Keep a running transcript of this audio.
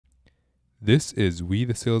This is We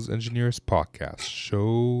the Sales Engineers podcast,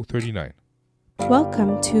 show 39.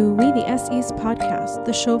 Welcome to We the SEs podcast,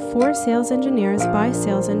 the show for sales engineers by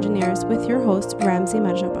sales engineers with your host, Ramsey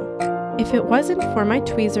Majaba. If it wasn't for my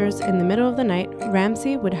tweezers in the middle of the night,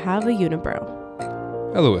 Ramsey would have a unibrow.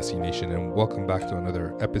 Hello, SE Nation, and welcome back to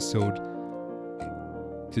another episode.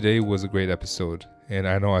 Today was a great episode, and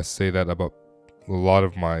I know I say that about a lot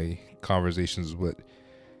of my conversations, but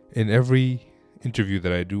in every interview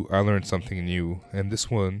that I do, I learn something new, and this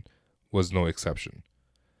one was no exception.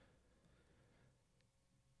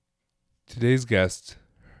 Today's guest,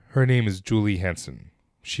 her name is Julie Hansen.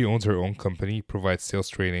 She owns her own company, provides sales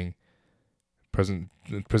training,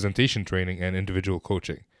 presentation training, and individual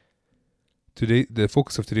coaching. Today, the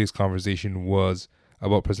focus of today's conversation was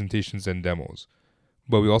about presentations and demos,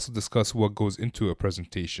 but we also discussed what goes into a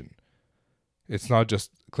presentation. It's not just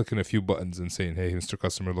clicking a few buttons and saying, "Hey, Mr.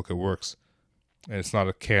 Customer, look, it works." And it's not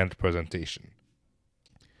a canned presentation.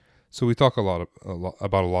 So we talk about a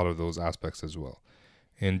lot of those aspects as well.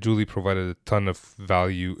 And Julie provided a ton of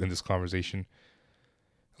value in this conversation.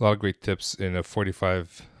 A lot of great tips in a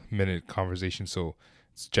 45-minute conversation, so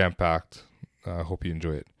it's jam-packed. I hope you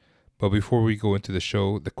enjoy it. But before we go into the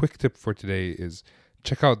show, the quick tip for today is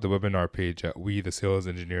check out the webinar page at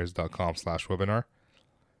wetheSalesEngineers.com/webinar.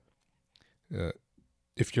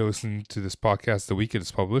 If you're listening to this podcast the week it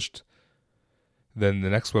is published, then the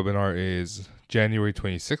next webinar is January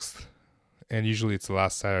 26th, and usually it's the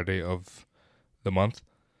last Saturday of the month.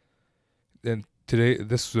 And today,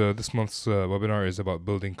 this month's webinar is about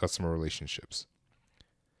building customer relationships.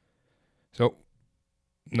 So,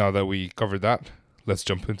 now that we covered that, let's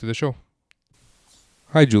jump into the show.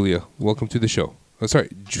 Hi, Julia. Welcome to the show. Oh, sorry.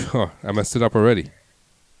 I messed it up already.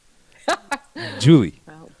 Julie.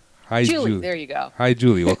 Well, Hi, Julie. There you go. Hi,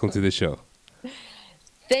 Julie. Welcome to the show.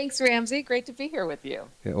 Thanks, Ramsey. Great to be here with you.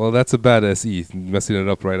 Yeah, well, that's a bad SE, messing it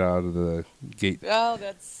up right out of the gate. Oh,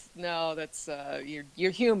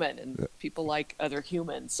 you're human, and people like other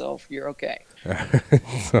humans, so you're okay.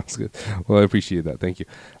 Sounds good. Well, I appreciate that. Thank you.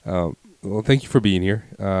 Well, thank you for being here.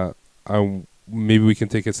 Maybe we can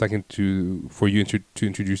take a second for you to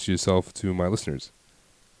introduce yourself to my listeners.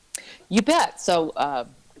 You bet. So,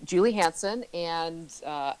 Julie Hansen, and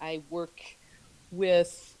I work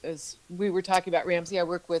with, as we were talking about, Ramsey, I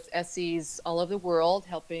work with SEs all over the world,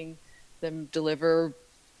 helping them deliver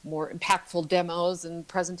more impactful demos and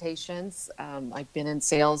presentations. I've been in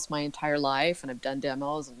sales my entire life, and I've done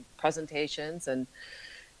demos and presentations, and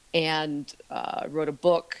wrote a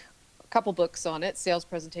couple books on it, Sales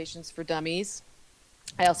Presentations for Dummies.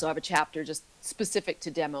 I also have a chapter just specific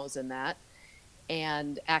to demos in that,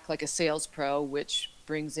 and Act Like a Sales Pro, which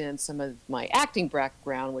brings in some of my acting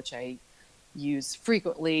background, which I use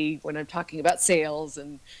frequently when I'm talking about sales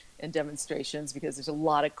and demonstrations, because there's a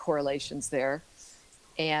lot of correlations there.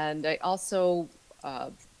 And I also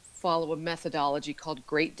follow a methodology called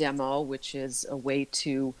Great Demo, which is a way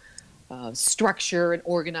to structure and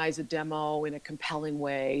organize a demo in a compelling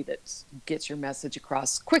way that gets your message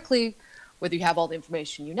across quickly, whether you have all the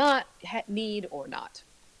information you need or not.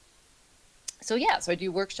 So I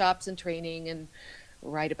do workshops and training and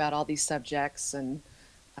write about all these subjects, and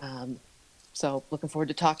so looking forward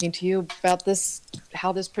to talking to you about this,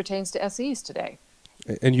 how this pertains to SEs today.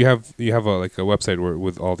 And you have a website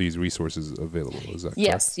with all these resources available. Is that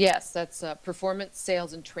correct? Yes. That's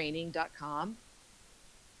performancesalesandtraining.com.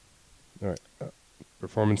 All right,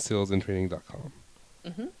 performancesalesandtraining.com.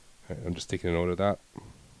 Mm-hmm. All right, I'm just taking a note of that.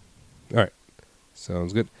 All right,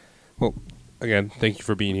 sounds good. Well, again, thank you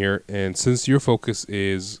for being here. And since your focus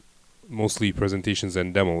is mostly presentations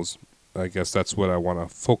and demos, I guess that's what I want to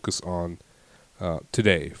focus on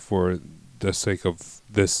today for the sake of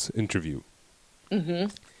this interview. Mm-hmm.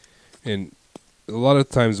 And a lot of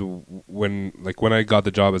times when I got the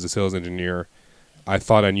job as a sales engineer, I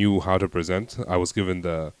thought I knew how to present. I was given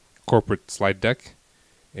the corporate slide deck,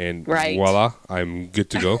 and voila, I'm good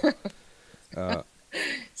to go.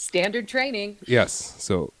 Standard training. Yes.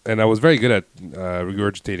 So, and I was very good at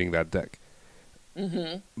regurgitating that deck.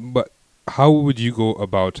 Mm-hmm. But how would you go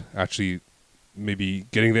about actually maybe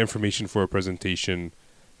getting the information for a presentation,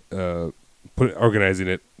 organizing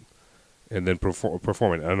it, and then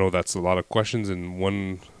perform it? I know that's a lot of questions in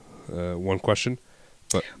one question,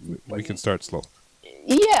 but we can start slow.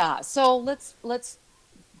 Yeah. So let's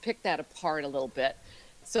pick that apart a little bit.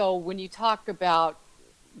 So when you talk about,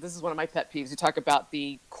 this is one of my pet peeves, you talk about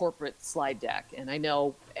the corporate slide deck, and I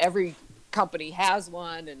know every company has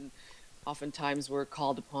one, and oftentimes we're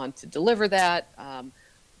called upon to deliver that.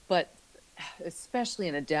 But especially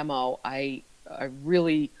in a demo, I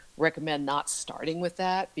really recommend not starting with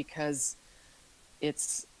that, because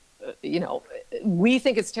it's we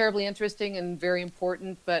think it's terribly interesting and very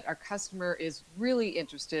important, but our customer is really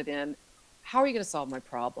interested in, how are you going to solve my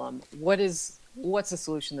problem? What's the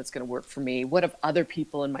solution that's going to work for me? What have other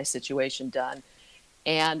people in my situation done?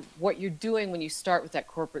 And what you're doing when you start with that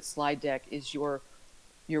corporate slide deck is you're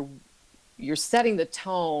setting the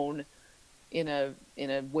tone in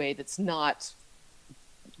a way that's not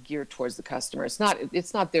geared towards the customer. It's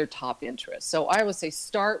not their top interest. So I always say,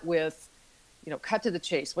 start with, cut to the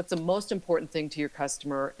chase. What's the most important thing to your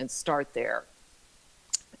customer, and start there.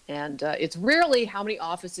 And it's rarely how many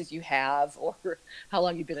offices you have or how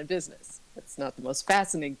long you've been in business. That's not the most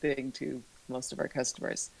fascinating thing to most of our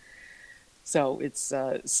customers. So it's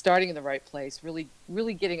starting in the right place, really,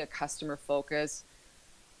 really getting a customer focus,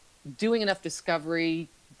 doing enough discovery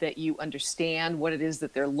that you understand what it is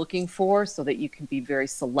that they're looking for, so that you can be very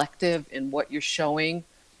selective in what you're showing,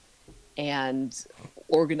 and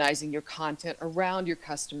organizing your content around your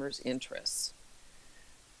customers' interests.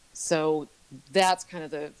 So that's kind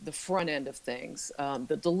of the front end of things.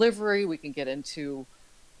 The delivery, we can get into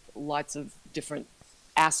lots of different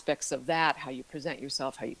aspects of that, how you present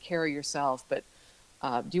yourself, how you carry yourself. But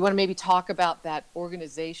do you want to maybe talk about that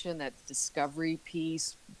organization, that discovery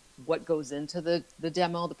piece, what goes into the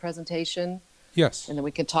demo, the presentation? Yes. And then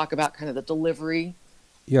we can talk about kind of the delivery.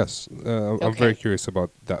 Yes. I'm very curious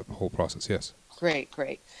about that whole process. Yes. Great.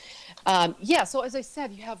 So as I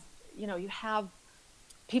said, you have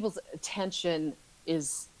people's attention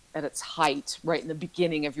is at its height right in the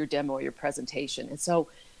beginning of your demo or your presentation. And so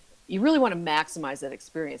you really want to maximize that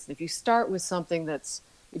experience. And if you start with something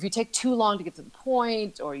if you take too long to get to the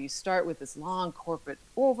point, or you start with this long corporate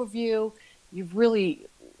overview, you've really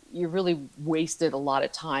wasted a lot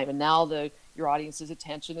of time. And now your audience's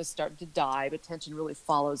attention is starting to dive. Attention really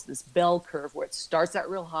follows this bell curve where it starts out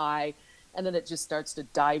real high, and then it just starts to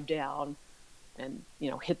dive down and,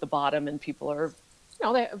 hit the bottom. And people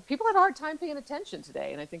people have a hard time paying attention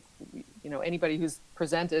today. And I think, anybody who's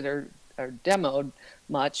presented or demoed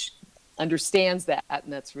much understands that,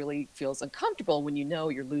 and that's really feels uncomfortable when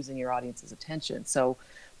you're losing your audience's attention. So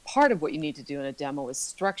part of what you need to do in a demo is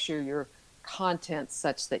structure your content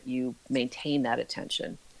such that you maintain that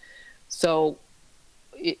attention. So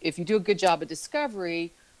if you do a good job of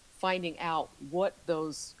discovery, finding out what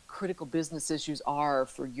those critical business issues are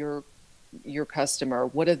for your customer,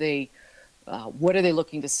 what are they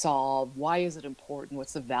looking to solve? Why is it important?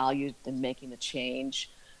 What's the value in making the change?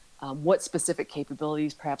 What specific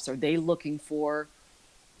capabilities perhaps are they looking for?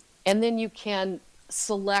 And then you can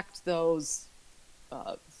select those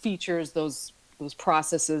features, those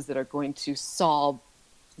processes that are going to solve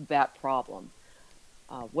that problem.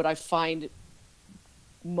 What I find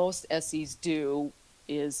most SEs do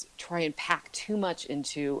is try and pack too much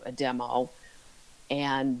into a demo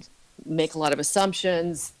and make a lot of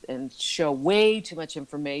assumptions and show way too much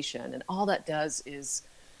information. And all that does is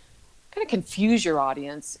kind of confuse your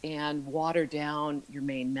audience and water down your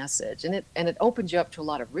main message. And it opens you up to a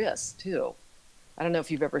lot of risks too. I don't know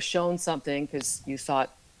if you've ever shown something because you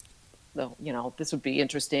thought, this would be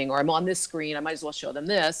interesting, or I'm on this screen, I might as well show them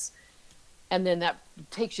this. And then that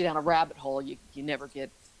takes you down a rabbit hole you never get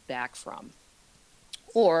back from.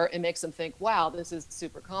 Or it makes them think, wow, this is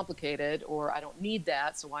super complicated, or I don't need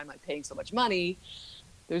that, so why am I paying so much money?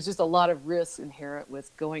 There's just a lot of risk inherent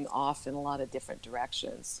with going off in a lot of different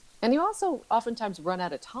directions. And you also oftentimes run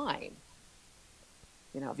out of time.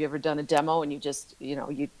 Have you ever done a demo and you just,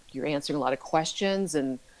 you're answering a lot of questions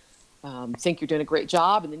and think you're doing a great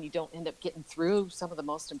job, and then you don't end up getting through some of the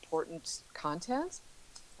most important content?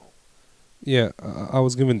 Yeah, I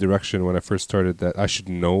was given direction when I first started that I should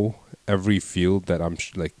know every field that I'm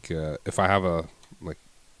if I have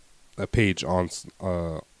a page on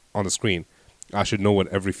the screen, I should know what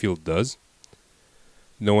every field does.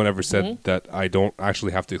 No one ever said that I don't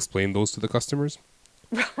actually have to explain those to the customers.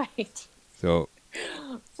 Right. So.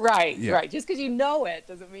 Right. Yeah. Right. Just because you know it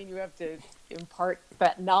doesn't mean you have to impart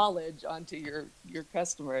that knowledge onto your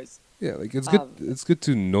customers. Yeah, it's good. It's good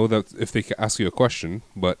to know that if they ask you a question,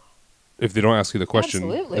 but if they don't ask you the question,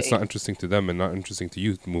 absolutely, it's not interesting to them and not interesting to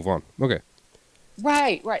you to move on. Okay.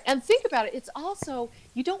 Right. And think about it. It's also,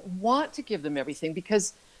 you don't want to give them everything,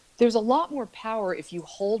 because there's a lot more power if you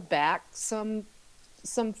hold back some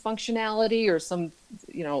functionality or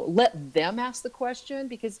let them ask the question,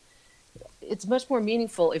 because it's much more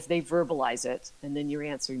meaningful if they verbalize it and then you're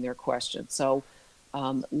answering their question. So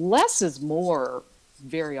less is more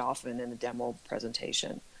very often in a demo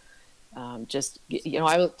presentation. I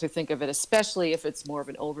like to think of it, especially if it's more of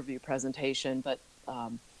an overview presentation, but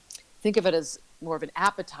think of it as more of an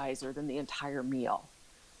appetizer than the entire meal.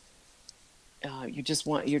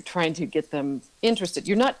 you're trying to get them interested.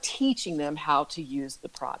 You're not teaching them how to use the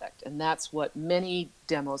product. And that's what many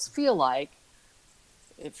demos feel like.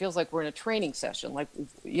 It feels like we're in a training session. Like,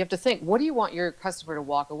 you have to think, what do you want your customer to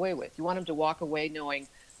walk away with? You want them to walk away knowing,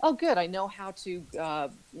 oh, good, I know how to,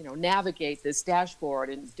 navigate this dashboard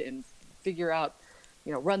and figure out,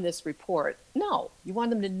 run this report. No, you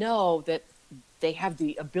want them to know that they have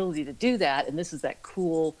the ability to do that. And this is that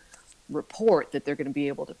cool report that they're going to be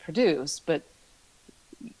able to produce. But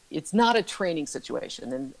it's not a training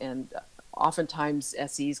situation. And oftentimes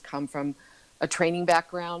SEs come from a training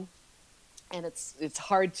background. And it's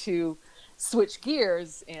hard to switch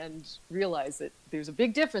gears and realize that there's a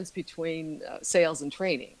big difference between sales and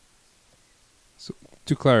training. So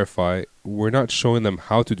to clarify, we're not showing them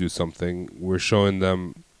how to do something. We're showing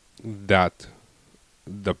them that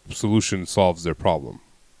the solution solves their problem.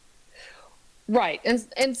 Right.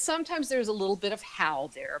 And sometimes there's a little bit of how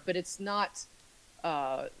there, but it's not,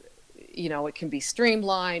 it can be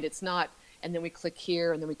streamlined. It's not, and then we click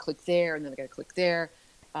here and then we click there and then I got to click there.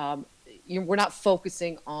 We're not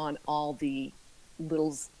focusing on all the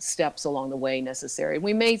little steps along the way necessary.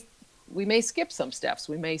 We may skip some steps.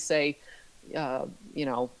 We may say,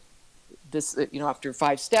 this, after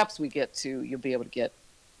 5 steps, you'll be able to get,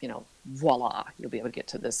 voila, you'll be able to get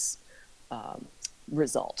to this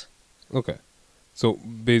result. Okay. So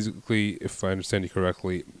basically, if I understand you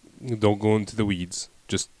correctly, don't go into the weeds.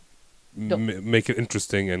 Just make it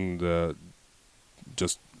interesting and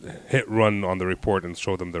just hit run on the report and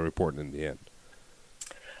show them the report in the end.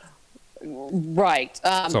 Right.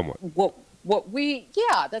 Somewhat.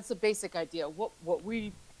 That's the basic idea. What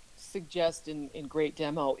we suggest in Great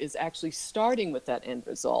Demo is actually starting with that end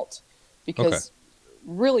result, because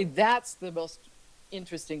really that's the most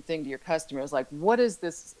interesting thing to your customer is like, what is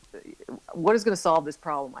going to solve this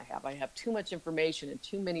problem I have? I have too much information and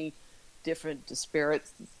too many different disparate,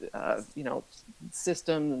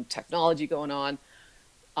 system and technology going on.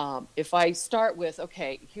 If I start with,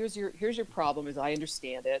 okay, here's your problem as I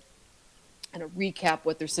understand it, and a recap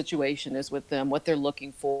what their situation is with them, what they're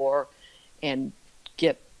looking for, and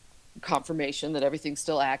get confirmation that everything's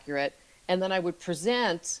still accurate. And then I would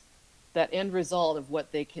present that end result of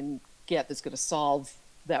what they can get that's going to solve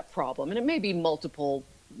that problem. And it may be multiple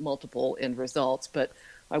end results, but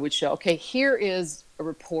I would show, okay, here is a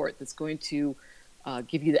report that's going to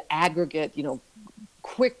give you the aggregate,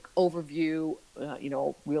 quick overview.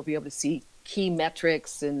 We'll be able to see key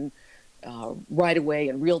metrics and right away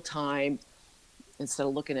in real time instead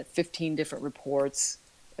of looking at 15 different reports.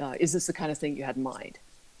 Is this the kind of thing you had in mind?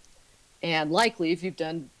 And likely, if you've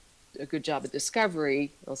done a good job at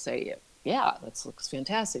discovery, they'll say, yeah, that looks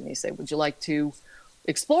fantastic. And you say, would you like to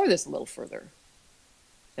explore this a little further?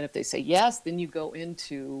 And if they say yes, then you go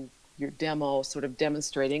into your demo, sort of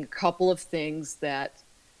demonstrating a couple of things that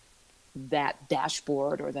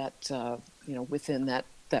dashboard or that, within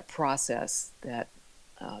that process that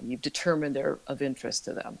you've determined are of interest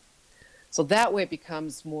to them. So that way it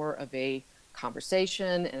becomes more of a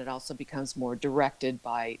conversation, and it also becomes more directed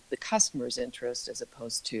by the customer's interest as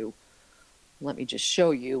opposed to, let me just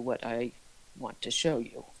show you what I want to show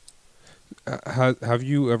you. Have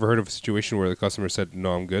you ever heard of a situation where the customer said,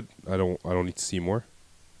 no, I'm good, I don't need to see more?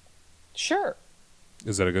 Sure.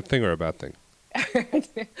 Is that a good thing or a bad thing? I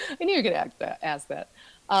knew you were going to ask that.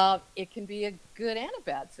 It can be a good and a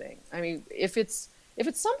bad thing. I mean, if it's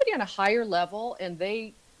somebody on a higher level and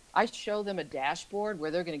I show them a dashboard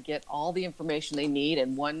where they're going to get all the information they need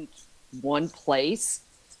in one place,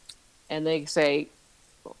 and they say,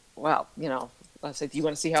 well, I say, do you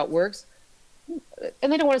want to see how it works?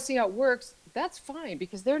 And they don't want to see how it works. That's fine,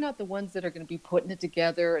 because they're not the ones that are going to be putting it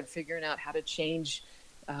together and figuring out how to change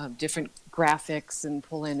different graphics and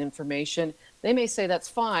pull in information. They may say that's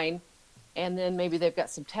fine, and then maybe they've got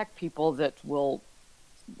some tech people that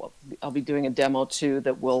I'll be doing a demo to,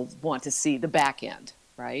 that will want to see the back end,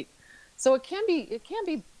 right? So it can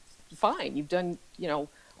be fine. You've done,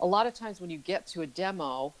 a lot of times when you get to a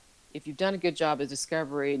demo, if you've done a good job of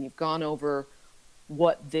discovery and you've gone over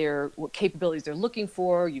what capabilities they're looking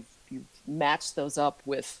for, you've matched those up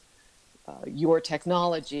with your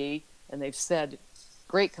technology, and they've said,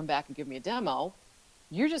 great, come back and give me a demo.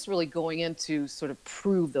 You're just really going in to sort of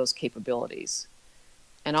prove those capabilities.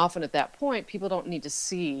 And often at that point, people don't need to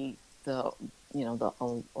see a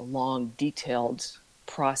long, detailed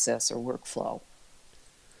process or workflow.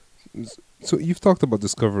 So you've talked about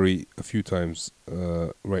discovery a few times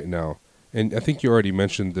right now, and I think you already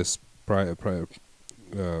mentioned this prior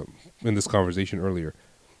in this conversation earlier.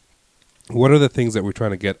 What are the things that we're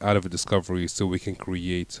trying to get out of a discovery so we can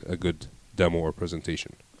create a good demo or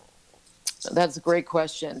presentation? That's a great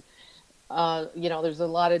question. There's a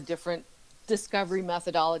lot of different discovery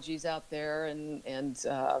methodologies out there, and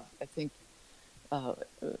I think and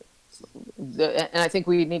I think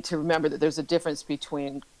we need to remember that there's a difference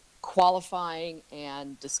between qualifying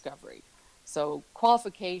and discovery. So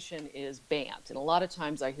qualification is BANT, and a lot of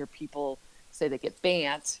times I hear people say they get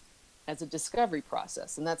BANT as a discovery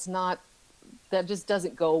process, and that just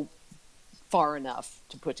doesn't go far enough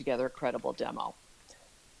to put together a credible demo.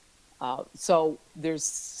 So there's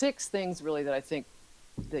 6 things really that I think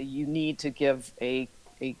that you need to give a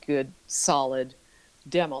good, solid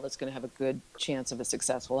demo that's going to have a good chance of a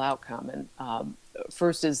successful outcome. And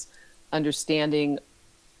first is understanding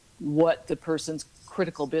what the person's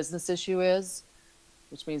critical business issue is,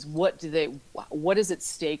 which means what is at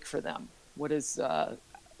stake for them? What does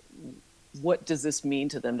this mean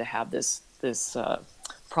to them to have this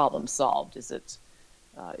problem solved? Is it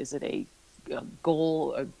a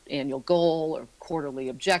goal, an annual goal, or quarterly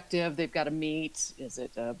objective they've got to meet? Is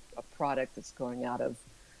it a product that's going out of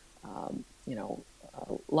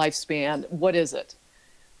lifespan? What is it?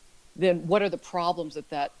 Then what are the problems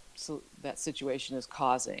that situation is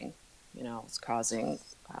causing? It's causing,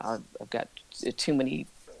 I've got too many,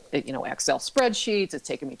 Excel spreadsheets. It's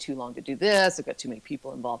taken me too long to do this. I've got too many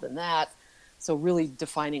people involved in that. So really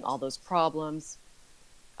defining all those problems.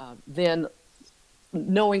 Then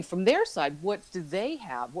knowing from their side, what do they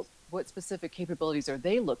have? What specific capabilities are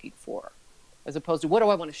they looking for? As opposed to, what do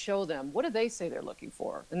I want to show them? What do they say they're looking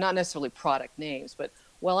for? And not necessarily product names, but,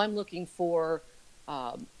 well, I'm looking for,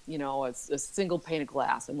 a single pane of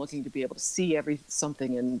glass. I'm looking to be able to see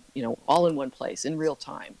something in, all in one place in real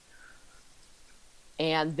time.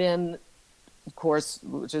 And then, of course,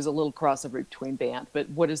 which is a little crossover between BANT, but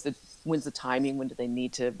when's the timing? When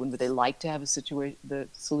would they like to have the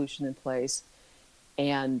solution in place?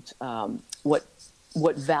 And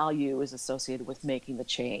what value is associated with making the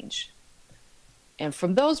change? And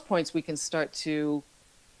from those points, we can start to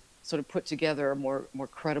sort of put together a more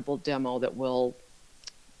credible demo that will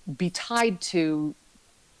be tied to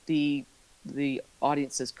the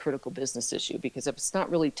audience's critical business issue. Because if it's not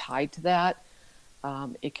really tied to that,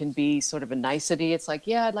 it can be sort of a nicety. It's like,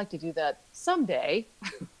 yeah, I'd like to do that someday.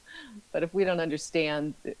 But if we don't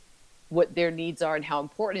understand what their needs are and how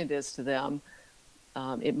important it is to them,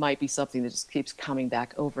 it might be something that just keeps coming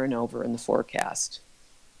back over and over in the forecast.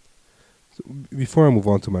 So before I move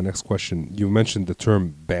on to my next question, you mentioned the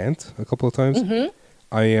term BANT a couple of times. Mm-hmm.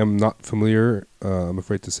 I am not familiar, I'm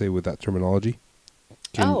afraid to say, with that terminology.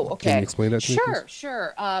 Okay. Can you explain that to me, please?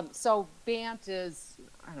 Sure. So BANT is,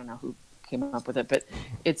 I don't know who came up with it, but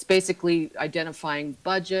it's basically identifying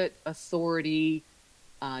budget, authority,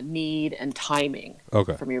 need, and timing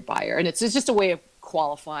from your buyer. And it's just a way of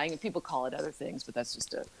qualifying, and people call it other things, but that's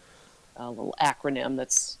just a little acronym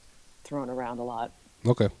that's thrown around a lot.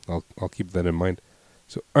 Okay, I'll keep that in mind.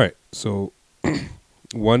 So, all right. So,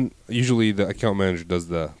 usually the account manager does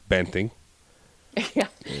the banting. Yeah,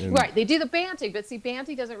 right. They do the banting, but see,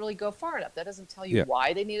 banting doesn't really go far enough. That doesn't tell you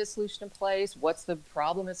why they need a solution in place, what's the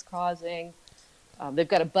problem it's causing. They've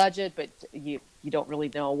got a budget, but you don't really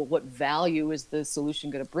know what value is the solution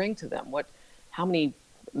going to bring to them. How many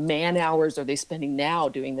man hours are they spending now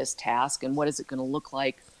doing this task, and what is it going to look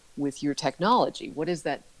like with your technology? What is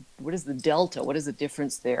that? What is the delta? What is the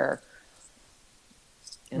difference there?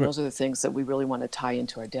 And those are the things that we really want to tie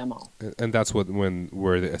into our demo. And that's where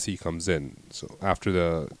the SE comes in. So after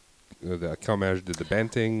the account manager did the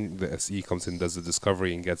banting, the SE comes in, does the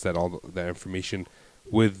discovery, and gets all that information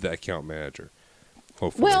with the account manager.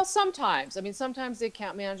 Hopefully. Well, sometimes. Sometimes the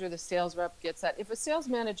account manager, the sales rep gets that. If a sales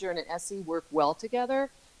manager and an SE work well together,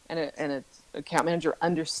 and an account manager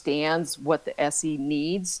understands what the SE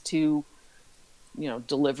needs to,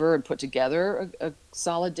 deliver and put together a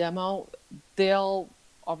solid demo, they'll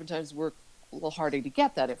oftentimes work a little harder to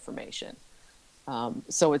get that information.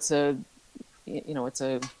 So it's a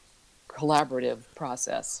collaborative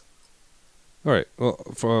process. All right. Well,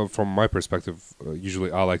 from my perspective,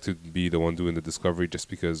 usually I like to be the one doing the discovery, just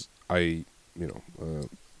because I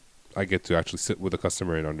get to actually sit with the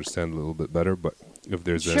customer and understand a little bit better. But if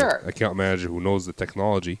there's an account manager who knows the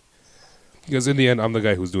technology, because in the end, I'm the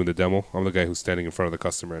guy who's doing the demo. I'm the guy who's standing in front of the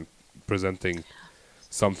customer and presenting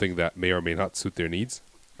something that may or may not suit their needs.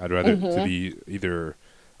 I'd rather to be either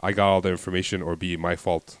I got all the information or be my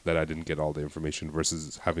fault that I didn't get all the information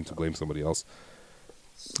versus having to blame somebody else.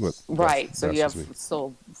 But right. So you have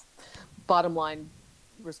bottom line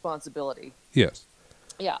responsibility. Yes.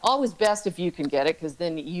 Yeah. Always best if you can get it, because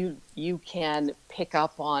then you can pick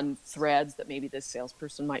up on threads that maybe this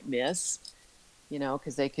salesperson might miss,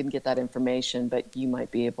 because they can get that information, but you might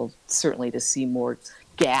be able certainly to see more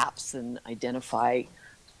gaps and identify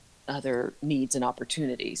other needs and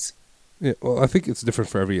opportunities. Yeah, well, I think it's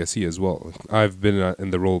different for every SE as well. I've been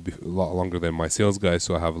in the role a lot longer than my sales guy,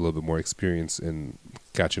 so I have a little bit more experience in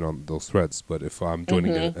catching on those threads. But if I'm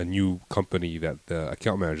joining a new company that the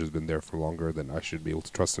account manager has been there for longer, then I should be able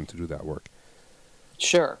to trust them to do that work.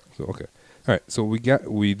 Sure. So, okay. All right. So we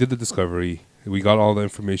did the discovery. We got all the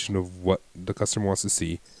information of what the customer wants to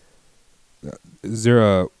see. Is there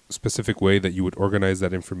a specific way that you would organize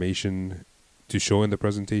that information to show in the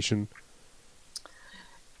presentation?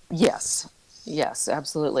 Yes,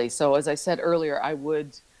 absolutely. So as I said earlier, I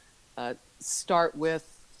would start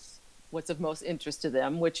with what's of most interest to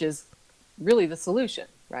them, which is really the solution,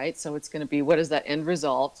 right? So it's going to be, what is that end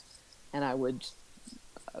result? And I would,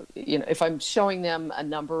 if I'm showing them a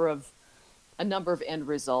number of end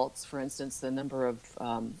results, for instance, the number of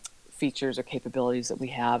features or capabilities that we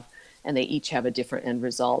have, and they each have a different end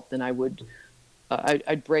result, then I would,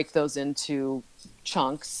 I'd break those into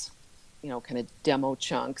chunks, kind of demo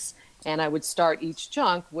chunks. And I would start each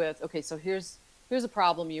chunk with, okay, so here's a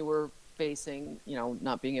problem you were facing,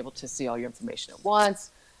 not being able to see all your information at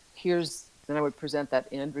once. Then I would present that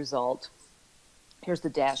end result. Here's the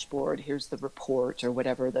dashboard. Here's the report or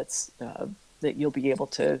whatever that you'll be able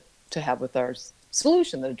to have with our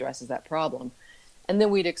solution that addresses that problem. And then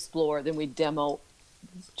we'd demo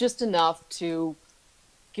just enough to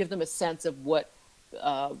give them a sense of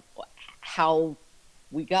how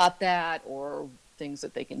we got that, or things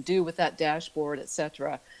that they can do with that dashboard,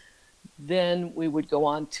 etc. Then we would go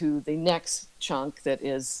on to the next chunk, that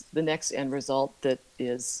is the next end result that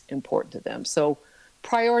is important to them. So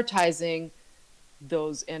prioritizing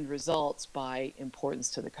those end results by importance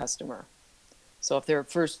to the customer. So if they're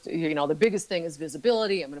first, the biggest thing is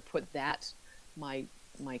visibility, I'm going to put my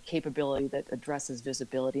capability that addresses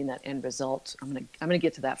visibility and that end result, I'm going to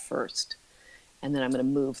get to that first. And then I'm going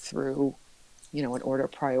to move through in order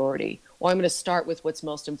of priority. Or I'm going to start with what's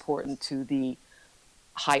most important to the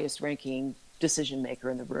highest ranking decision maker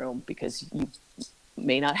in the room, because you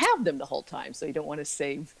may not have them the whole time. So you don't want to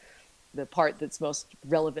save the part that's most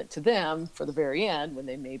relevant to them for the very end, when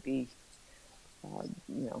they may be,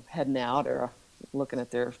 heading out or looking at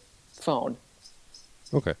their phone.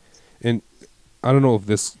 Okay. And I don't know if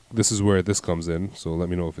this is where this comes in, so let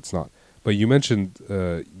me know if it's not. But you mentioned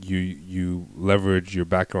you leverage your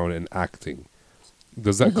background in acting.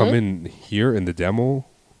 Does that come in here in the demo?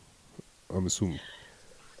 I'm assuming.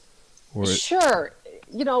 Sure.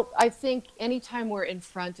 I think anytime we're in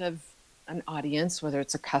front of an audience, whether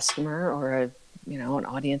it's a customer or an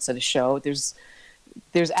audience at a show, there's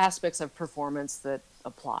aspects of performance that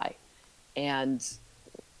apply. And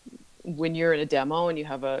when you're in a demo and you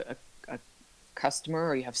have a customer,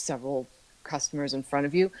 or you have several customers in front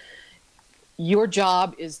of you, your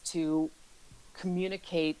job is to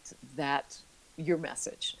communicate your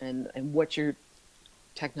message and what your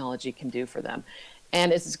technology can do for them.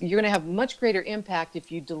 And you're going to have much greater impact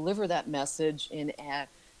if you deliver that message in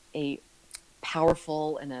a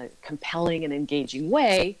powerful and a compelling and engaging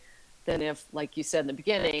way than if, like you said in the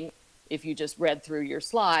beginning, if you just read through your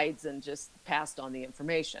slides and just passed on the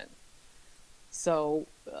information. So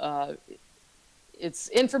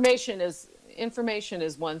information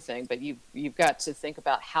is one thing, but you've got to think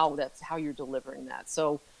about how you're delivering that.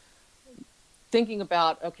 So thinking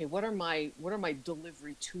about, okay, what are my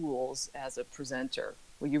delivery tools as a presenter?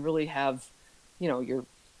 Well, you really have, your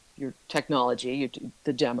technology,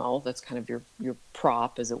 the demo, that's kind of your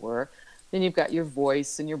prop, as it were. Then you've got your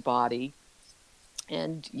voice and your body,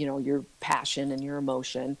 and your passion and your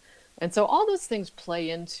emotion. And so all those things play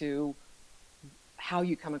into how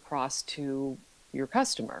you come across to your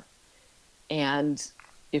customer. And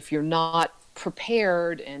if you're not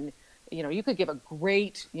prepared, and you could give a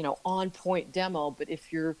great on point demo, but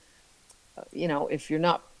if you're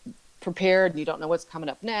not prepared and you don't know what's coming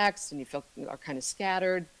up next, and you are kind of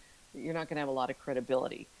scattered, you're not going to have a lot of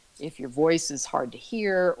credibility. If your voice is hard to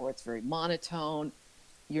hear, or it's very monotone,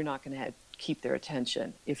 you're not going to keep their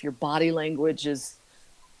attention. If your body language is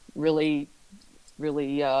really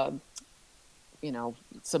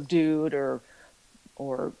subdued,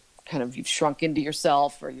 or kind of you've shrunk into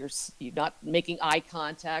yourself, or you're not making eye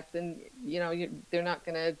contact, then they're not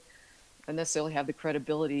going to necessarily have the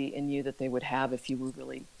credibility in you that they would have if you were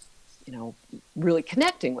really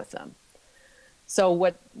connecting with them. So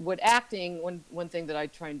what acting, one thing that I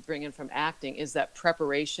try and bring in from acting is that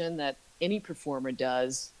preparation that any performer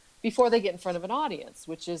does before they get in front of an audience,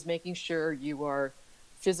 which is making sure you are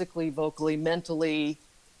physically, vocally, mentally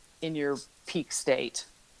in your peak state.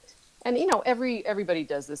 And everybody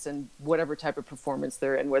does this in whatever type of performance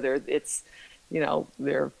they're in, whether it's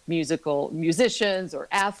they're musicians or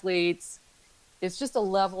athletes. it's just a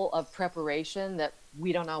level of preparation that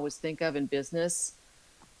we don't always think of in business.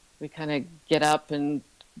 We kind of get up and,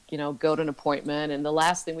 go to an appointment, and the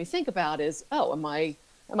last thing we think about is, oh, am I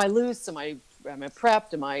loose? Am I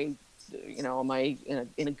prepped? Am I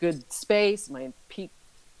in a good space? Am I in peak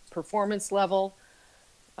performance level?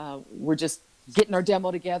 We're just getting our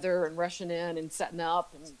demo together and rushing in and setting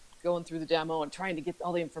up and going through the demo and trying to get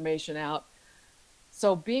all the information out.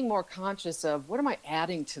 So being more conscious of, what am I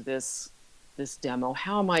adding to this demo?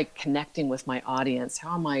 How am I connecting with my audience?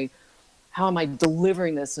 How am I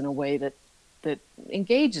delivering this in a way that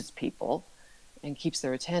engages people and keeps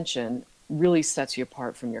their attention, really sets you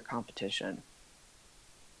apart from your competition.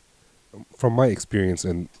 From my experience,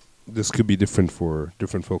 and this could be different for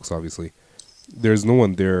different folks, obviously, there's no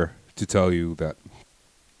one there to tell you that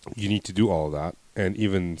you need to do all of that. And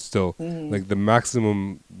even still, like, the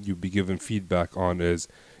maximum you'd be given feedback on is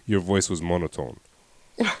your voice was monotone.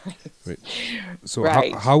 Right. So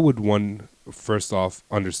right. How would one, first off,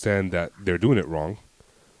 understand that they're doing it wrong,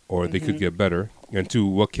 or they could get better? And two,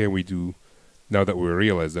 what can we do now that we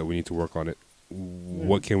realize that we need to work on it?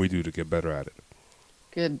 What can we do to get better at it?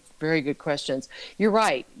 Good, very good questions. You're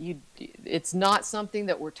right. It's not something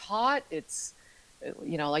that we're taught. It's,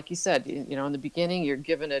 like you said, in the beginning, you're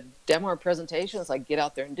given a demo or presentation. It's like, get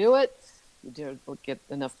out there and do it. You get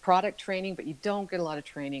enough product training, but you don't get a lot of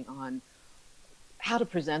training on how to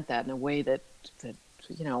present that in a way that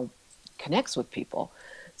connects with people.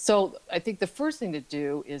 So I think the first thing to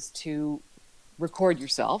do is to record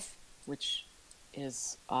yourself, which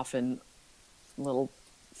is often a little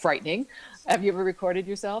frightening. Have you ever recorded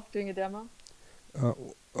yourself doing a demo?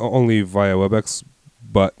 Only via WebEx,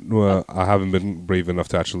 but I haven't been brave enough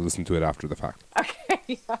to actually listen to it after the fact.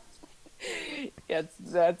 Okay, yeah.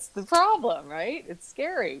 That's the problem, right? It's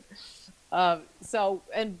scary.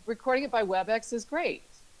 And recording it by WebEx is great.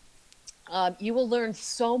 You will learn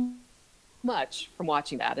so much from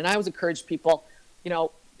watching that. And I always encourage people,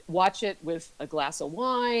 watch it with a glass of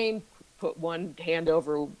wine, put one hand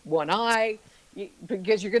over one eye,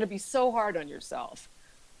 because you're going to be so hard on yourself.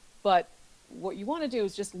 But what you want to do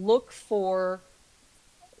is just look for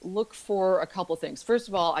a couple things. First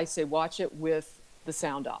of all, I say watch it with the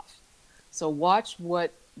sound off. So watch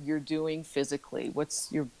what you're doing physically.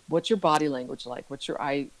 What's your body language like? What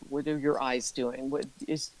are your eyes doing?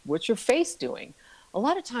 What's your face doing? A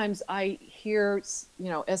lot of times I hear,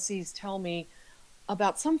 SEs tell me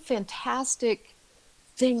about some fantastic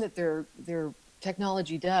thing that their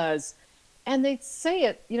technology does, and they say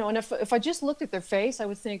it, and if I just looked at their face, I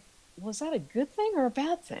would think, well, is that a good thing or a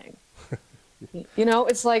bad thing?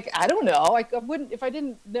 It's like, I don't know. I wouldn't, if I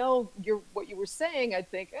didn't know what you were saying, I'd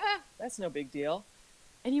think, that's no big deal.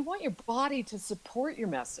 And you want your body to support your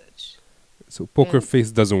message. So poker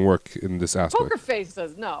face doesn't work in this aspect. Poker face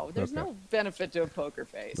does no. There's no benefit to a poker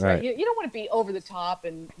face. Right? You don't want to be over the top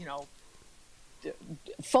and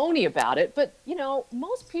phony about it. But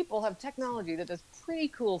most people have technology that does pretty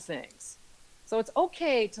cool things. So it's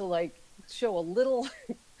okay to show a little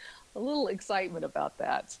excitement about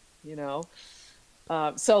that.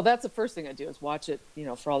 So that's the first thing I do is watch it.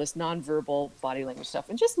 For all this nonverbal body language stuff,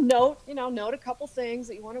 and just note a couple things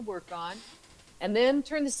that you want to work on. And then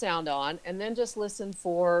turn the sound on, and then just listen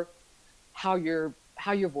for how your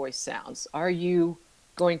voice sounds. Are you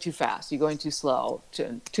going too fast? Are you going too slow?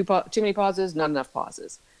 Too many pauses? Not enough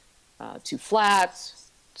pauses. Too flat?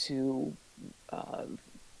 Too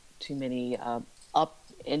many up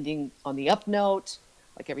ending on the up note?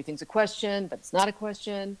 Like everything's a question, but it's not a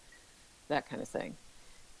question. That kind of thing.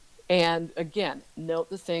 And again, note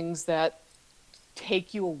the things that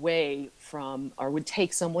take you away from, or would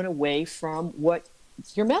take someone away from what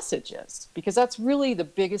your message is, because that's really the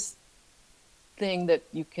biggest thing that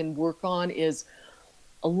you can work on, is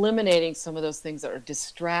eliminating some of those things that are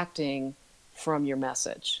distracting from your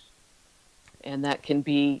message. And that can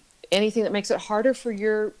be anything that makes it harder for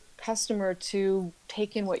your customer to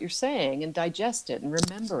take in what you're saying and digest it and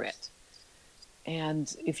remember it.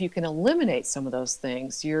 And if you can eliminate some of those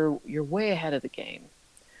things, you're way ahead of the game.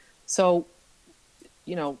 So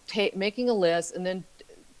making a list, and then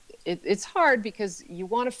it's hard because you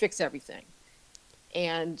want to fix everything,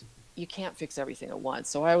 and you can't fix everything at once.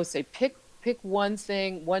 So I always say pick one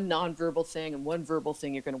thing, one nonverbal thing, and one verbal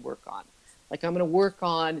thing you're going to work on. Like I'm going to work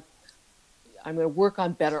on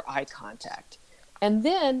better eye contact, and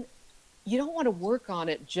then you don't want to work on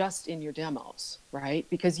it just in your demos, right?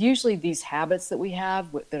 Because usually these habits that we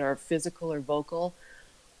have that are physical or vocal,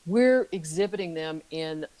 we're exhibiting them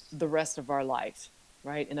in the rest of our life.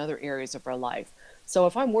 Right, in other areas of our life. So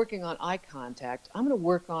if I'm working on eye contact, I'm going to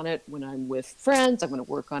work on it when I'm with friends. I'm going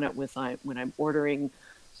to work on it when I'm ordering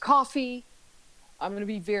coffee. I'm going to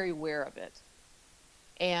be very aware of it.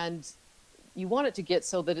 And you want it to get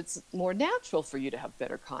so that it's more natural for you to have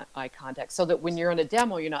better eye contact, so that when you're in a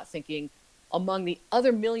demo, you're not thinking, among the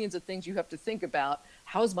other millions of things you have to think about,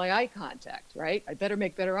 how's my eye contact, right? I better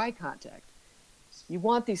make better eye contact. You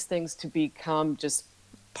want these things to become just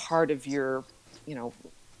part of your,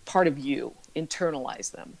 part of you,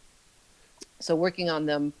 internalize them. So working on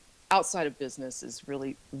them outside of business is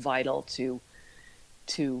really vital to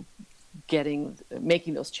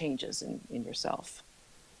making those changes in yourself.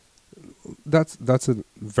 That's a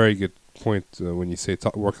very good point when you say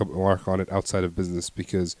work on it outside of business,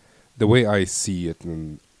 because the way I see it,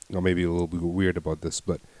 and maybe a little bit weird about this,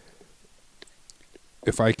 but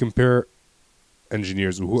if I compare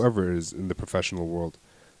engineers or whoever is in the professional world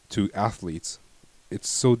to athletes, it's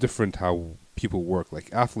so different how people work. Like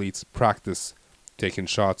athletes practice taking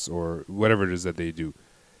shots or whatever it is that they do,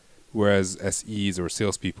 whereas SEs or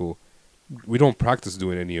salespeople, we don't practice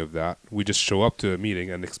doing any of that. We just show up to a meeting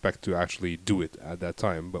and expect to actually do it at that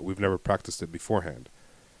time, but we've never practiced it beforehand.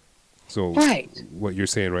 So right. What you're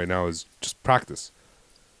saying right now is just practice.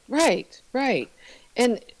 Right.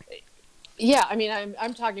 And yeah, I mean,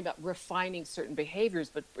 I'm talking about refining certain behaviors,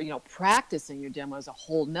 but practicing your demo is a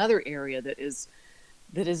whole nother area that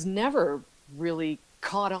is never really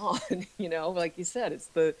caught on. Like you said, it's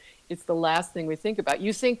the last thing we think about.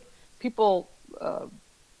 You think people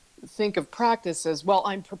think of practice as, well,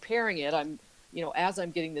 I'm preparing it. I'm, as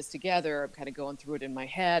I'm getting this together, I'm kind of going through it in my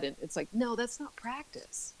head. And it's like, no, that's not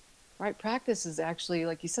practice, right? Practice is actually,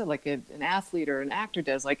 like you said, like an athlete or an actor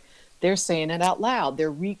does, like they're saying it out loud.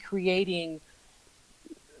 They're recreating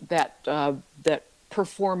that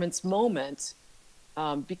performance moment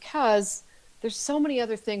because there's so many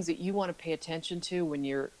other things that you want to pay attention to when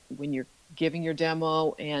you're giving your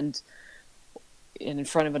demo and in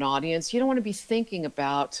front of an audience. You don't want to be thinking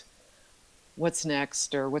about what's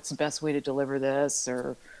next or what's the best way to deliver this,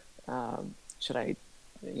 or should I,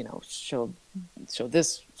 show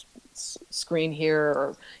this screen here,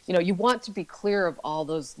 or you want to be clear of all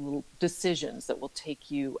those little decisions that will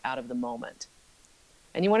take you out of the moment,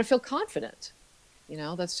 and you want to feel confident.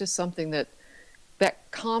 That's just something that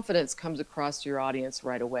confidence comes across to your audience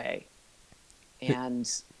right away,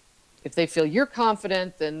 and if they feel you're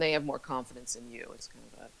confident, then they have more confidence in you. It's kind of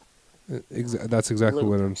that's exactly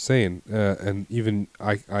what I'm saying, and even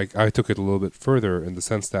I took it a little bit further in the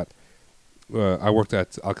sense that I worked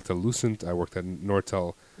at Alcatel-Lucent, I worked at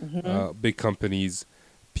Nortel, big companies.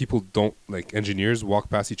 People don't, like engineers, walk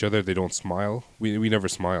past each other, they don't smile. We never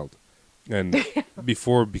smiled, and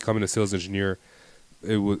before becoming a sales engineer,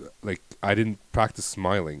 it was like I didn't practice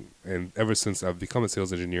smiling, and ever since I've become a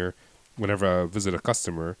sales engineer, whenever I visit a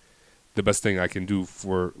customer, the best thing I can do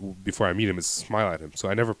before I meet him is smile at him. So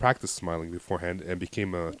I never practiced smiling beforehand, and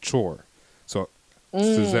became a chore. So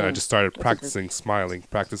since then, I just started practicing smiling,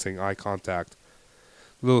 practicing eye contact,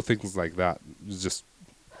 little things like that. It's just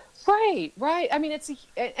right. I mean,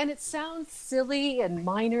 and it sounds silly and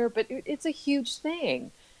minor, but it's a huge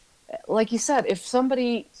thing. Like you said, if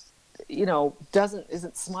somebody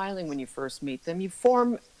isn't smiling when you first meet them, you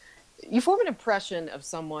form an impression of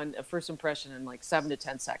someone, a first impression, in like 7 to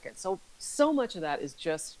 10 seconds. So much of that is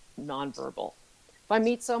just nonverbal. If I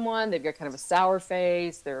meet someone, they've got kind of a sour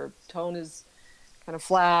face, their tone is kind of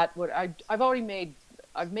flat.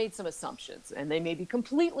 I've made some assumptions, and they may be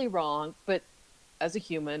completely wrong, but as a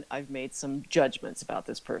human, I've made some judgments about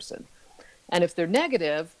this person. And if they're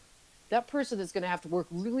negative, that person is going to have to work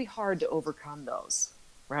really hard to overcome those,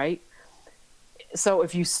 right? So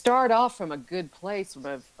if you start off from a good place,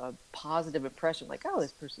 from a positive impression, like, oh,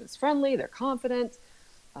 this person is friendly, they're confident,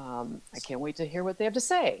 I can't wait to hear what they have to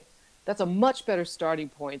say. That's a much better starting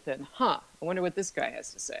point than, I wonder what this guy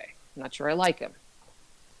has to say. I'm not sure I like him.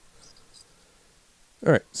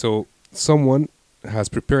 all right. So someone has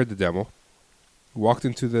prepared the demo, walked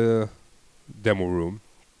into the demo room,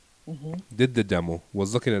 did the demo,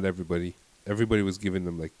 was looking at everybody. Everybody was giving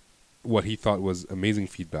them like what he thought was amazing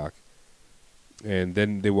feedback. And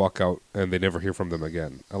then they walk out and they never hear from them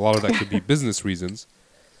again. A lot of that could be business reasons.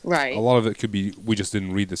 Right. A lot of it could be we just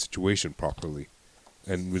didn't read the situation properly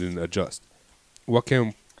and we didn't adjust. What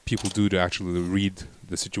can people do to actually read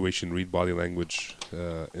the situation, read body language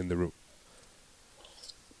in the room?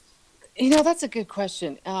 That's a good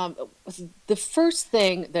question. The first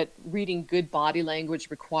thing that reading good body language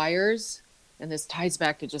requires, and this ties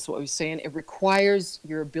back to just what we were saying, it requires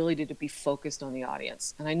your ability to be focused on the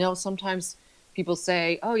audience. And I know sometimes people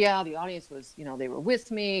say, oh yeah, the audience was, they were with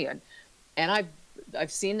me, and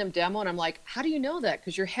I've seen them demo, and I'm like, how do you know that?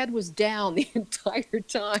 Because your head was down the entire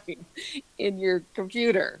time in your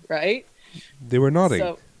computer, right? They were nodding.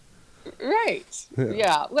 So, Right.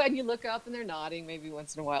 Yeah. Well, and you look up and they're nodding maybe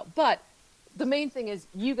once in a while. But the main thing is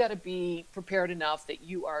you got to be prepared enough that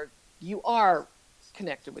you are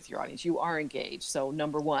connected with your audience. You are engaged. So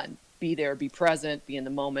number one, be there, be present, be in the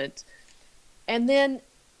moment. And then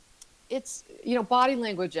it's, body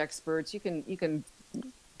language experts, you can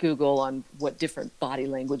Google on what different body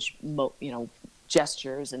language,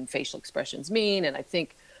 gestures and facial expressions mean. And I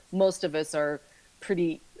think most of us are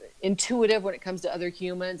pretty intuitive when it comes to other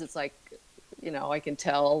humans. It's like, I can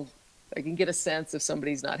tell, I can get a sense if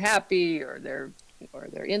somebody's not happy or they're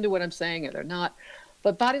into what I'm saying or they're not.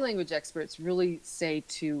 But body language experts really say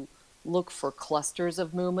to look for clusters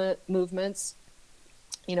of movements,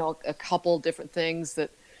 a couple different things that,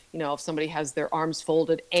 if somebody has their arms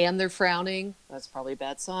folded and they're frowning, that's probably a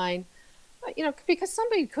bad sign. Because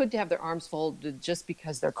somebody could have their arms folded just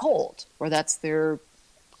because they're cold or that's their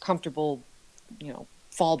comfortable,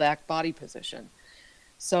 fallback body position.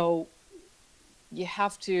 So you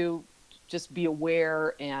have to just be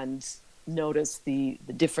aware and notice the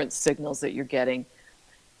different signals that you're getting.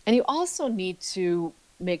 And you also need to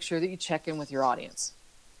make sure that you check in with your audience.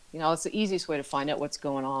 It's the easiest way to find out what's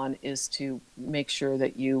going on is to make sure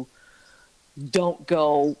that you don't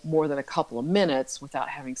go more than a couple of minutes without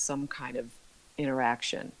having some kind of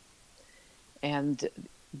interaction. And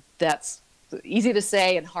that's easy to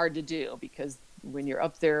say and hard to do because when you're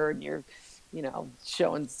up there and you're,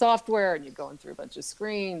 showing software and you're going through a bunch of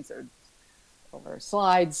screens or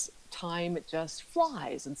slides, time it just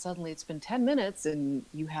flies and suddenly it's been 10 minutes and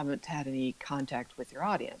you haven't had any contact with your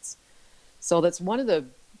audience. So that's one of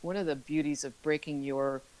the beauties of breaking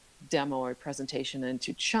your demo or presentation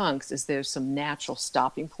into chunks is there's some natural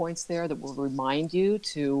stopping points there that will remind you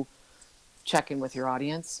to check in with your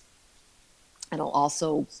audience. And it'll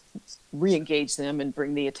also re-engage them and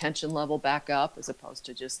bring the attention level back up as opposed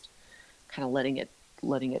to just kind of letting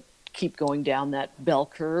it keep going down that bell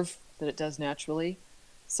curve that it does naturally.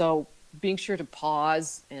 So being sure to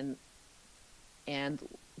pause and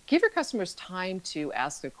give your customers time to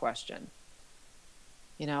ask a question.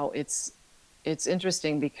 It's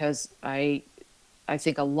interesting because I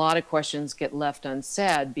think a lot of questions get left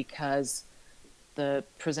unsaid because the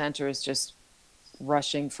presenter is just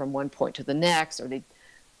rushing from one point to the next, or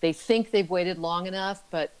they think they've waited long enough,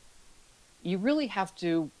 but you really have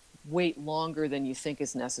to wait longer than you think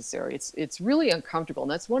is necessary. It's really uncomfortable.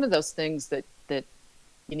 And that's one of those things that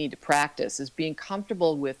you need to practice is being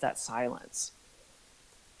comfortable with that silence.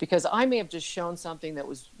 Because I may have just shown something that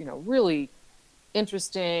was, really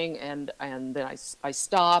interesting and then I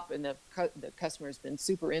stop and the customer has been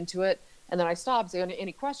super into it. And then I stop and say,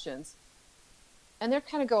 any questions? And they're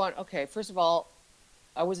kind of going, okay, first of all,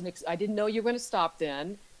 I didn't know you were going to stop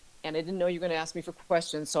then. And I didn't know you were going to ask me for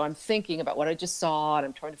questions. So I'm thinking about what I just saw and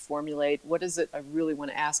I'm trying to formulate what is it I really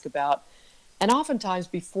want to ask about. And oftentimes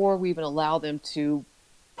before we even allow them to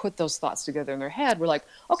put those thoughts together in their head, we're like,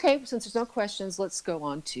 okay, since there's no questions, let's go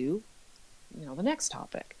on to, the next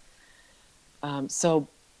topic. So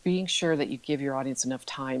being sure that you give your audience enough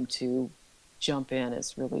time to jump in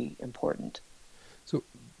is really important. So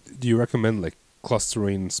do you recommend like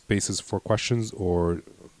clustering spaces for questions, or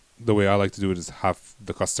the way I like to do it is have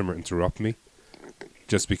the customer interrupt me,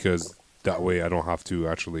 just because that way I don't have to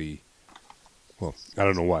actually, well, I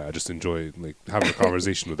don't know why, I just enjoy like having a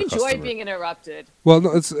conversation with the customer. Enjoy being interrupted. Well,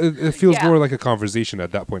 no, it feels more like a conversation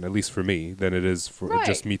at that point, at least for me, than it is for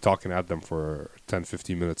just me talking at them for 10,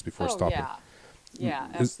 15 minutes before stopping. Yeah,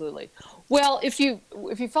 absolutely. Well, if you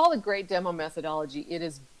follow the great demo methodology, it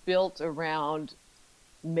is built around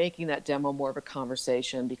making that demo more of a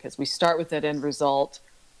conversation because we start with that end result.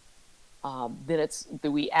 Then it's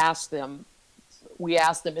that we ask them,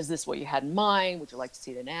 is this what you had in mind? Would you like to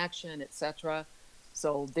see it in action, etc.?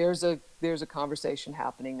 So there's a conversation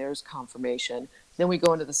happening. There's confirmation. Then we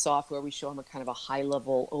go into the software. We show them a kind of a high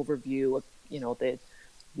level overview of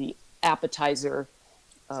the appetizer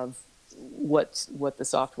of what the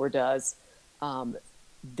software does.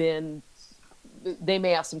 Then they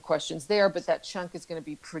may have some questions there, but that chunk is going to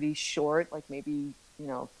be pretty short, like maybe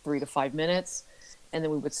 3 to 5 minutes. And then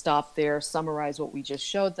we would stop there, summarize what we just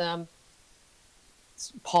showed them,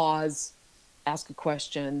 pause, ask a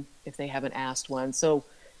question if they haven't asked one. So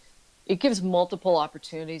it gives multiple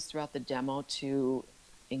opportunities throughout the demo to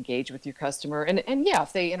engage with your customer. And yeah,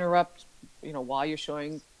 if they interrupt, while you're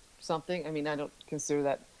showing something, I mean, I don't consider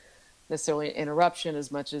that necessarily an interruption as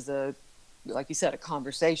much as like you said, a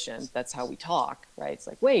conversation. That's how we talk, right? It's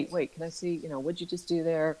like, wait, can I see, what'd you just do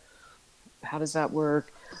there? How does that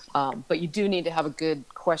work? But you do need to have a good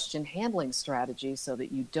question handling strategy so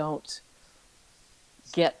that you don't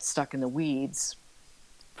get stuck in the weeds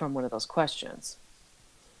from one of those questions.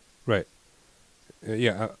 Right.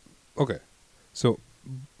 Yeah. Okay. So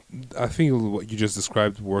I think what you just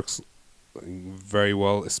described works very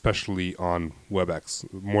well, especially on WebEx,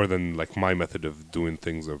 more than like my method of doing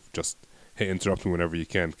things of just, hey, interrupt me whenever you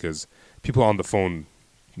can, because people on the phone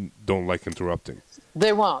don't like interrupting.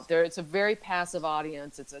 They won't. It's a very passive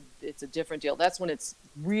audience. It's a different deal. That's when it's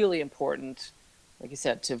really important, like you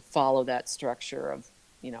said, to follow that structure of,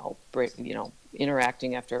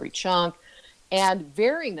 interacting after every chunk and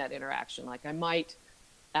varying that interaction. Like I might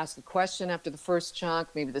ask a question after the first chunk,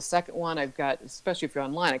 maybe the second one I've got, especially if you're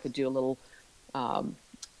online, I could do a little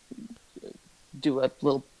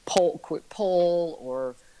quick poll,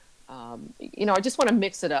 or I just want to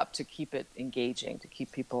mix it up to keep it engaging, to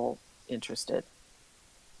keep people interested.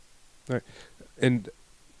 Right. And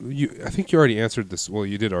I think you already answered this. Well,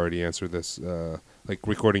 you did already answer this, like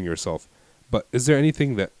recording yourself. But is there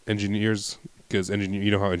anything that engineers, because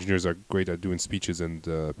you know how engineers are great at doing speeches and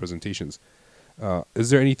presentations, is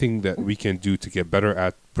there anything that we can do to get better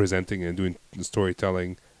at presenting and doing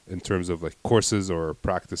storytelling in terms of like courses or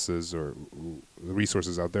practices or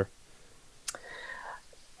resources out there?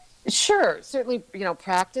 Sure, certainly.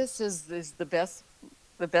 Practice is the best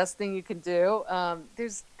thing you can do.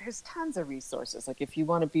 There's tons of resources. Like if you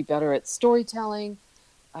want to be better at storytelling,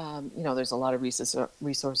 there's a lot of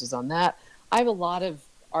resources on that. I have a lot of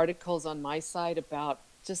articles on my site about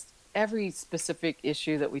just every specific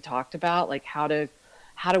issue that we talked about, like how to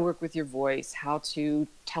work with your voice, how to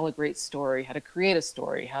tell a great story, how to create a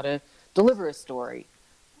story, how to deliver a story.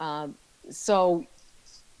 So,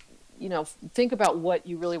 think about what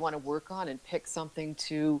you really want to work on and pick something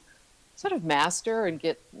to sort of master and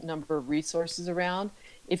get a number of resources around.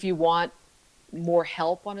 If you want more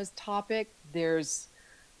help on a topic, there's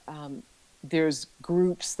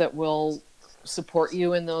groups that will support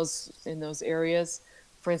you in those areas.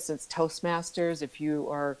 For instance, Toastmasters, if you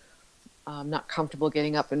are not comfortable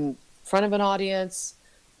getting up in front of an audience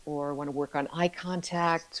or want to work on eye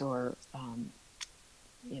contact or,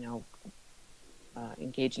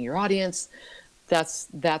 engaging your audience, that's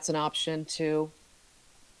an option too.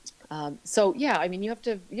 You have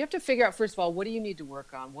to figure out, first of all, what do you need to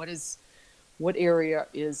work on? What area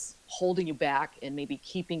is holding you back and maybe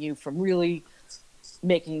keeping you from really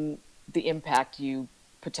making the impact you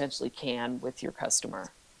potentially can with your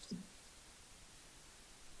customer.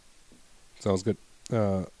 Sounds good.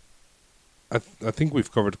 I think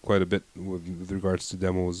we've covered quite a bit with regards to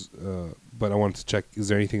demos, but I wanted to check, is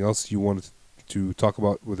there anything else you wanted to talk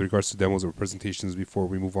about with regards to demos or presentations before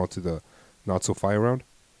we move on to the not so fire round?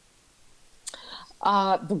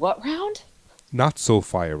 The what round? Not so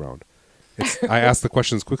fire round. I ask the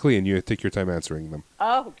questions quickly and you take your time answering them.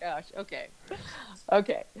 Oh gosh. Okay.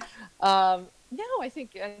 No, I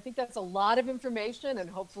think that's a lot of information, and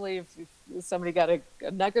hopefully if somebody got a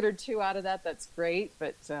nugget or two out of that, that's great.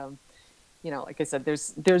 But like I said,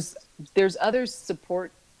 there's other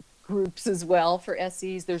support groups as well for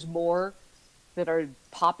SEs. There's more that are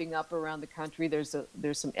popping up around the country. There's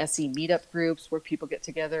some SE meetup groups where people get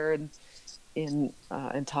together and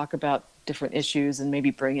talk about different issues and maybe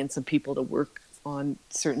bring in some people to work on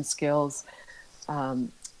certain skills.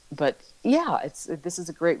 But yeah, this is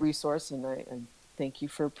a great resource, and I thank you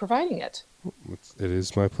for providing it. It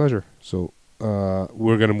is my pleasure. So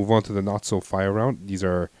we're going to move on to the not so fire round. These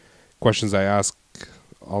are questions I ask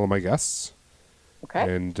all of my guests.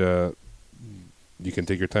 Okay. And you can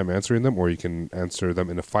take your time answering them, or you can answer them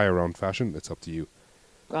in a fire round fashion. It's up to you.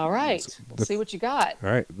 All right. So we'll see what you got.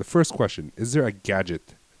 All right. The first question, is there a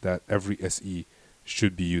gadget that every SE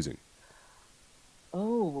should be using?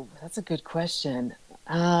 Oh, that's a good question.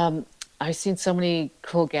 I've seen so many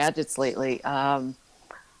cool gadgets lately. I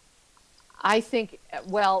think,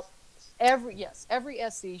 every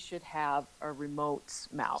SE should have a remote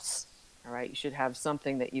mouse. All right. You should have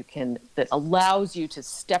something that allows you to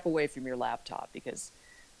step away from your laptop, because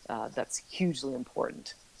that's hugely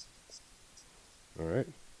important. All right.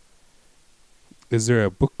 Is there a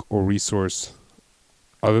book or resource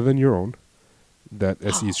other than your own that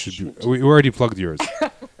SEs should be? We already plugged yours.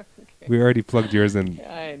 Okay. We already plugged yours, and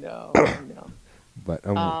I know. But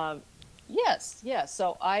yes.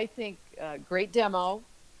 So I think Great Demo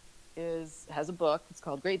has a book. It's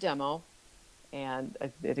called Great Demo, and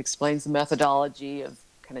it explains the methodology of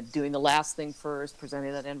kind of doing the last thing first,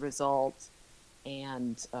 presenting that end result,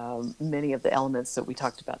 and many of the elements that we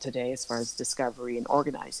talked about today as far as discovery and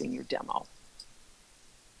organizing your demo.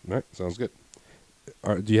 All right, sounds good.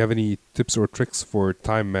 Do you have any tips or tricks for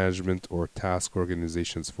time management or task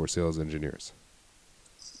organizations for sales engineers?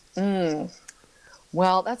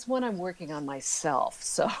 Well, that's one I'm working on myself.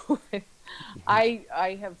 So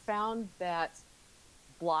I have found that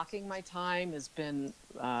blocking my time has been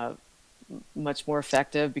much more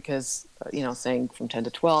effective because, saying from 10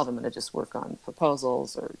 to 12, I'm going to just work on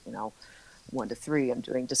proposals, or, 1 to 3, I'm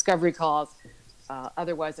doing discovery calls.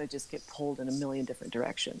 Otherwise, I just get pulled in a million different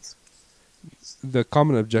directions. The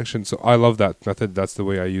common objection, so I love that method. That's the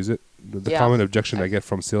way I use it. The common objection I get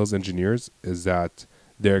from sales engineers is that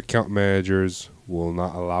their account managers will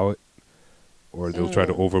not allow it, or they'll try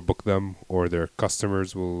to overbook them, or their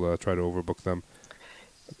customers will try to overbook them.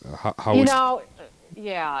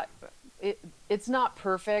 It's not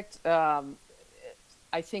perfect.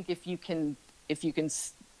 I think if you can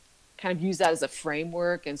kind of use that as a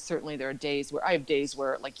framework, and certainly there are days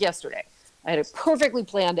where like yesterday, I had it perfectly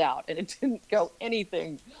planned out and it didn't go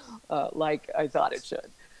anything like I thought it should.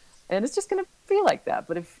 And it's just going to feel like that.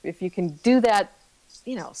 But if you can do that,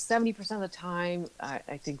 70% of the time,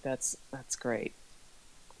 I think that's great.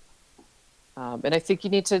 And I think you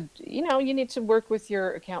need to work with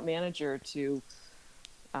your account manager to,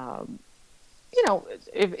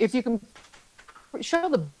 if you can show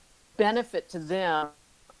the benefit to them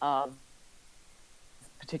of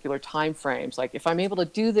particular time frames. Like, if I'm able to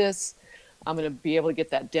do this, I'm going to be able to get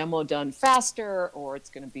that demo done faster, or it's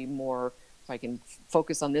going to be more, if I can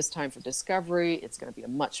focus on this time for discovery, it's going to be a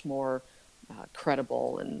much more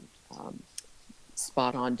credible and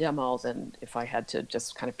spot on demo than if I had to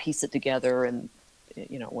just kind of piece it together and,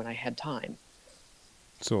 when I had time.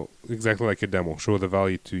 So exactly like a demo, show the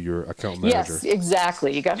value to your account manager. Yes,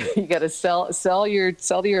 exactly. You got to sell to your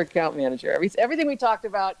account manager. Everything we talked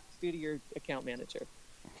about, do to your account manager.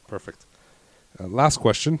 Perfect. Last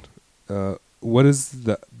question. What is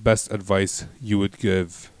the best advice you would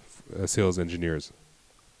give sales engineers?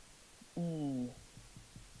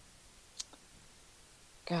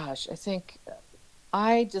 Gosh, I think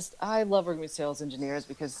I love working with sales engineers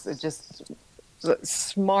because they're just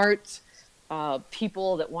smart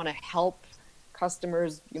people that want to help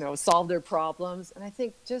customers, solve their problems. And I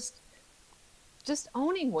think just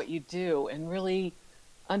owning what you do and really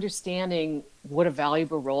understanding what a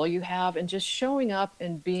valuable role you have, and just showing up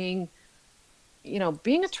and being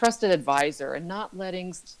a trusted advisor, and not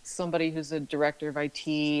letting somebody who's a director of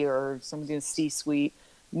IT or somebody in the C-suite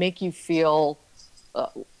make you feel,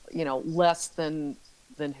 less than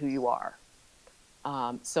who you are.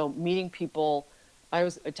 So meeting people, I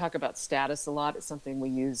talk about status a lot. It's something we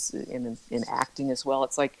use in acting as well.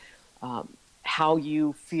 It's like how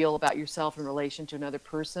you feel about yourself in relation to another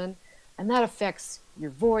person. And that affects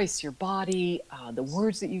your voice, your body, the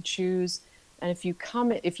words that you choose. And if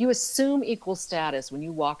you assume equal status when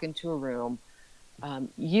you walk into a room,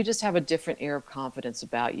 you just have a different air of confidence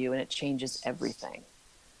about you, and it changes everything.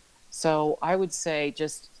 So I would say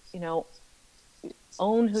just,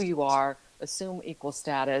 own who you are, assume equal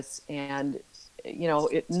status, and,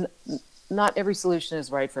 not every solution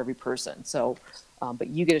is right for every person. So, but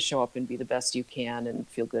you get to show up and be the best you can and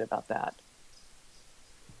feel good about that.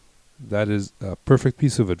 That is a perfect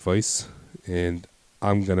piece of advice, and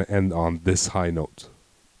I'm going to end on this high note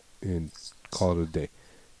and call it a day.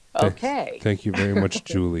 Okay. Thank you very much,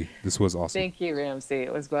 Julie. This was awesome. Thank you, Ramsey.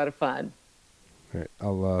 It was a lot of fun. All right.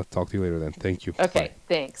 I'll talk to you later then. Thank you. Okay. Bye.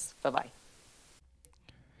 Thanks. Bye-bye.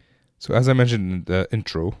 So as I mentioned in the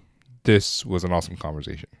intro, this was an awesome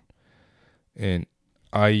conversation. And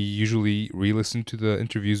I usually re-listen to the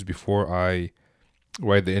interviews before I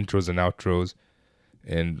write the intros and outros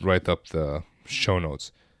and write up the show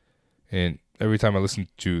notes. And every time I listen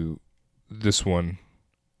to this one,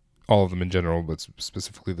 all of them in general, but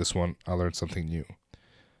specifically this one, I learned something new.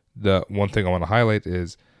 The one thing I want to highlight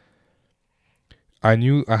is I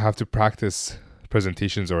knew I have to practice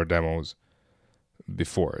presentations or demos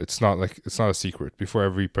before. It's not a secret. Before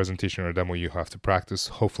every presentation or demo, you have to practice.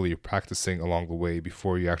 Hopefully you're practicing along the way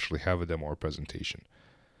before you actually have a demo or presentation.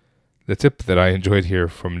 The tip that I enjoyed here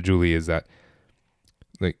from Julie is that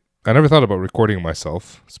I never thought about recording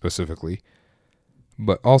myself specifically,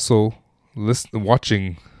 but also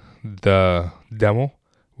watching the demo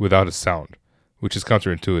without a sound, which is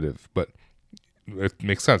counterintuitive, but it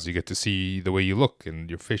makes sense. You get to see the way you look and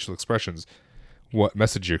your facial expressions, what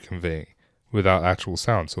message you're conveying without actual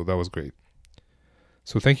sound. So that was great.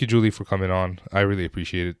 So thank you, Julie, for coming on. I really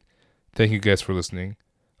appreciate it. Thank you guys for listening.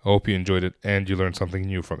 I hope you enjoyed it and you learned something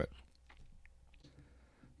new from it.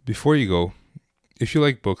 Before you go, if you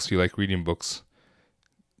like books, you like reading books,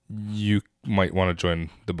 you might want to join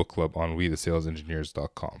the book club on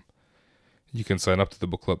WeTheSalesEngineers.com. You can sign up to the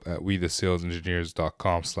book club at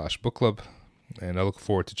WeTheSalesEngineers.com/book club, and I look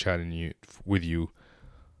forward to chatting with you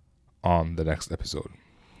on the next episode.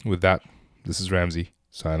 With that, this is Ramsey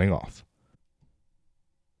signing off.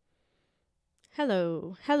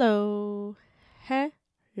 Hello.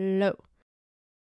 low.